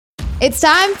It's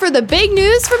time for the big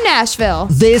news from Nashville.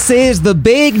 This is the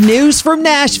big news from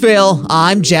Nashville.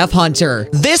 I'm Jeff Hunter.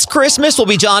 This Christmas will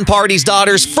be Jon Pardi's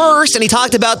daughter's first, and he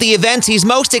talked about the events he's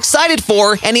most excited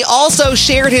for, and he also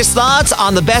shared his thoughts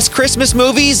on the best Christmas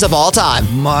movies of all time.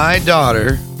 My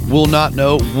daughter will not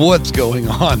know what's going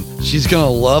on. She's going to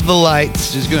love the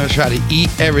lights. She's going to try to eat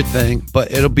everything,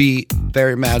 but it'll be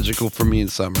very magical for me in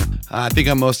summer. I think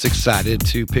I'm most excited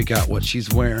to pick out what she's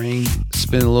wearing,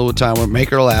 spend a little time with her, make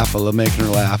her laugh. I love making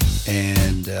her laugh.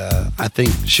 And I think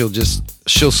she'll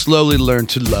slowly learn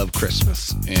to love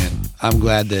Christmas. And I'm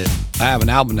glad that I have an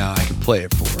album now I can play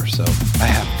it for her. So I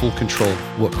have full control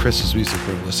of what Christmas music we're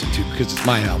going to listen to because it's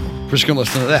my album. We're just going to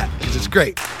listen to that because it's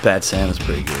great. Bad Santa's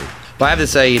pretty good. But I have to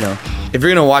say, if you're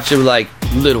going to watch it with like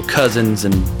little cousins,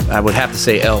 and I would have to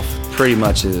say Elf pretty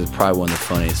much is probably one of the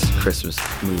funniest Christmas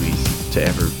movies to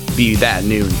ever be that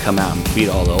new and come out and beat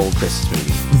all the old Christmas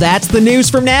movies. That's the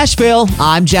news from Nashville.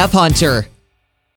 I'm Jeff Hunter.